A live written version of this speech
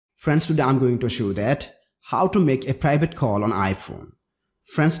Friends, today I'm going to show that how to make a private call on iPhone.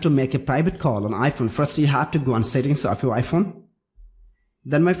 Friends, to make a private call on iPhone, first you have to go on settings of your iPhone.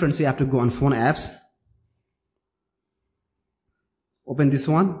 Then my friends, you have to go on phone apps. Open this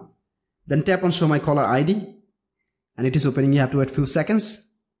one. Then tap on show my caller ID. And it is opening. You have to wait few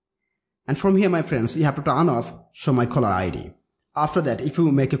seconds. And from here my friends, you have to turn off show my caller ID. After that, if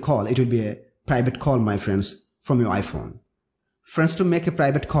you make a call, it will be a private call my friends from your iPhone. Friends, to make a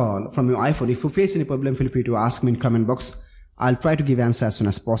private call from your iPhone, if you face any problem, feel free to ask me in comment box. I'll try to give answer as soon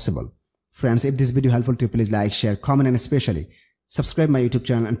as possible. Friends, if this video helpful to you, please like, share, comment and especially subscribe my YouTube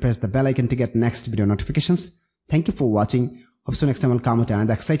channel and press the bell icon to get next video notifications. Thank you for watching. Hope so next time I'll come with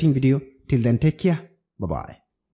another exciting video. Till then, take care. Bye bye.